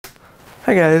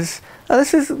Hi guys,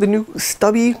 this is the new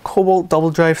Stubby Kobalt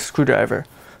double drive screwdriver.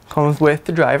 Comes with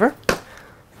the driver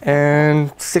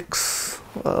and 6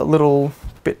 little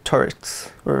bit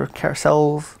turrets or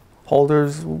carousels,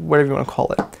 holders, whatever you want to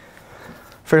call it.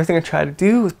 First thing I tried to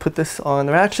do was put this on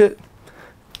the ratchet.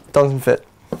 Doesn't fit.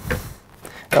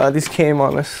 These came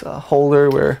on this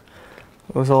holder where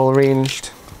it was all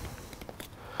arranged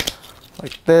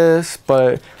like this,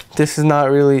 but this is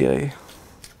not really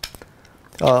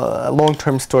a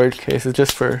long-term storage case. It's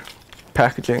just for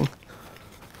packaging.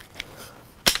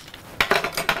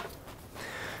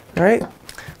 Alright,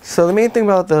 so the main thing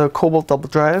about the Kobalt double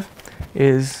drive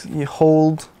is you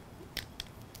hold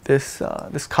this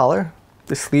this collar,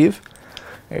 this sleeve,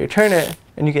 and you turn it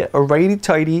and you get a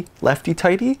righty-tighty,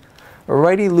 lefty-tighty, or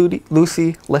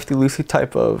righty-loosey, lefty-loosey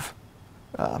type of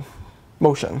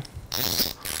motion.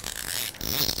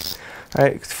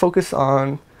 Alright, focus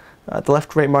on the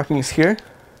left-right markings here.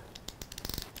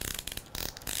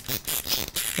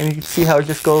 And you can see how it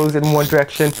just goes in one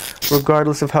direction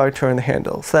regardless of how I turn the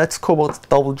handle. So that's Kobalt's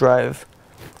double drive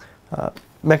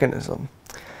mechanism.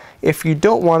 If you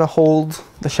don't want to hold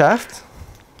the shaft,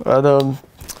 the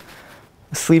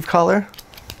sleeve collar,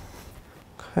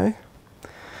 okay,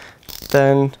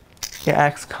 then it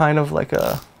acts kind of like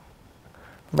a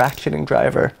ratcheting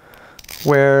driver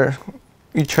where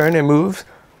you turn, it moves,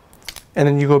 and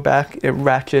then you go back, it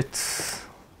ratchets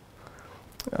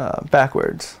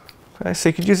backwards. Okay, so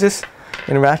you could use this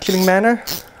in a ratcheting manner.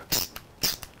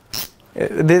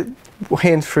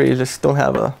 Hands-free, you just don't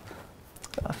have a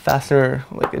fastener,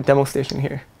 like a demo station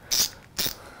here.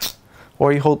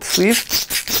 Or you hold the sleeve,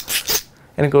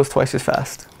 and it goes twice as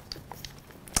fast.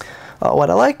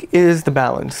 What I like is the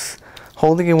balance.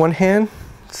 Holding in one hand,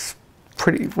 it's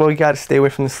pretty, well, you gotta stay away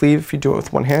from the sleeve if you do it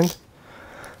with one hand.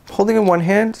 Holding in one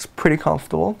hand is pretty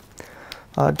comfortable.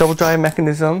 Double drive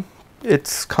mechanism,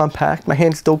 it's compact. My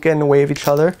hands don't get in the way of each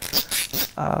other.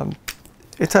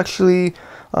 It's actually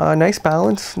a nice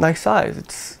balance, nice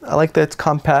size. I like that it's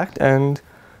compact and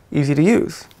easy to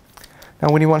use. Now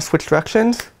when you want to switch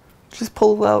directions, just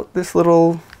pull out this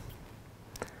little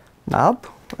knob.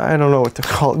 I don't know what to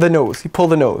call it. The nose. You pull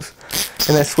the nose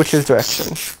and that switches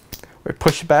direction. Or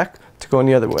push it back to go in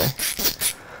the other way.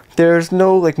 There's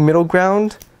no like middle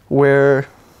ground where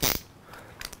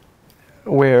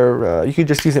you could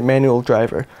just use a manual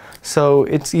driver. So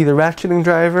it's either ratcheting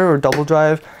driver or double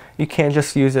drive. You can't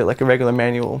just use it like a regular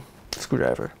manual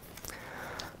screwdriver.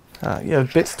 You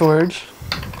have bit storage.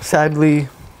 Sadly,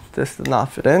 this does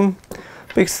not fit in,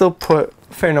 but you can still put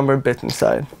a fair number of bits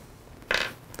inside.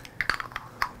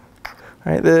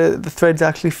 All right, the threads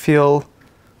actually feel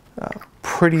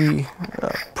pretty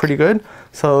good.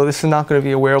 So this is not going to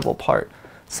be a wearable part.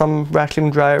 Some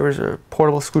ratcheting drivers or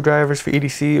portable screwdrivers for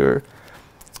EDC or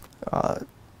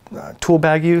tool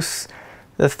bag use,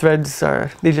 the threads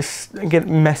they just get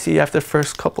messy after the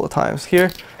first couple of times.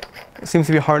 Here, it seems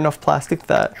to be hard enough plastic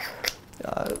that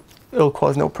it'll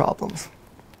cause no problems.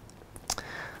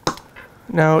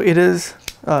 Now it is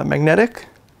magnetic,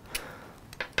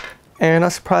 and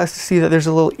I'm surprised to see that there's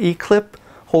a little E-clip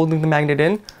holding the magnet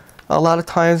in. A lot of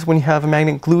times when you have a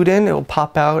magnet glued in, it will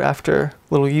pop out after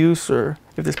little use or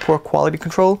if there's poor quality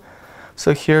control.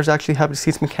 So here's actually happy to see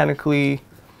it's mechanically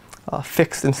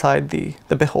fixed inside the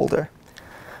bit holder.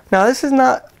 Now this is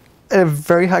not a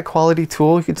very high quality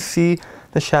tool. You can see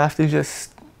the shaft is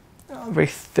just very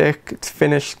thick. It's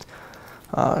finished.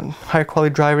 Higher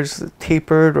quality drivers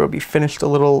tapered or will be finished a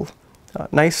little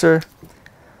nicer.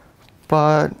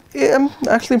 But I'm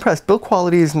actually impressed. Build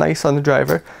quality is nice on the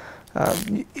driver.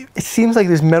 It seems like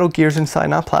there's metal gears inside,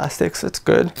 not plastic, so it's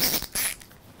good.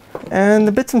 And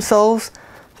the bits themselves,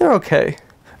 they're okay.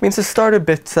 I mean, it's a starter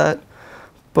bit set,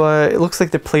 but it looks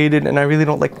like they're plated, and I really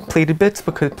don't like plated bits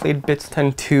because plated bits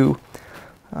tend to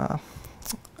not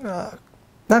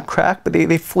crack, but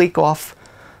they flake off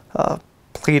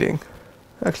plating.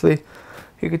 Actually,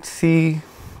 you could see,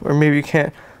 or maybe you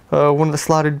can't, one of the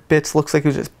slotted bits looks like it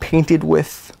was just painted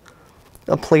with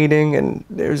a plating, and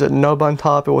there's a nub on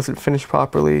top. It wasn't finished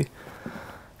properly.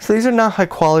 So these are not high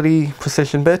quality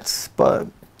precision bits, but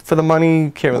for the money,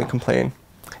 you can't really complain.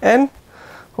 And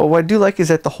well, what I do like is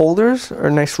that the holders are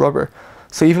nice rubber.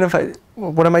 So even if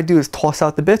what I might do is toss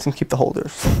out the bits and keep the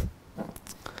holders.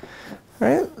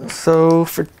 Alright, so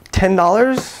for $10,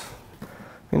 I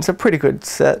mean, it's a pretty good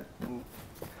set. You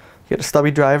get a stubby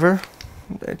driver.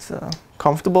 It's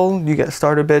comfortable. You get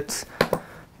starter bits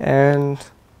and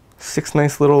 6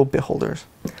 nice little bit holders.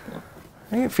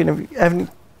 Alright, if you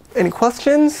have any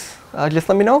questions, just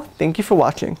let me know. Thank you for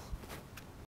watching.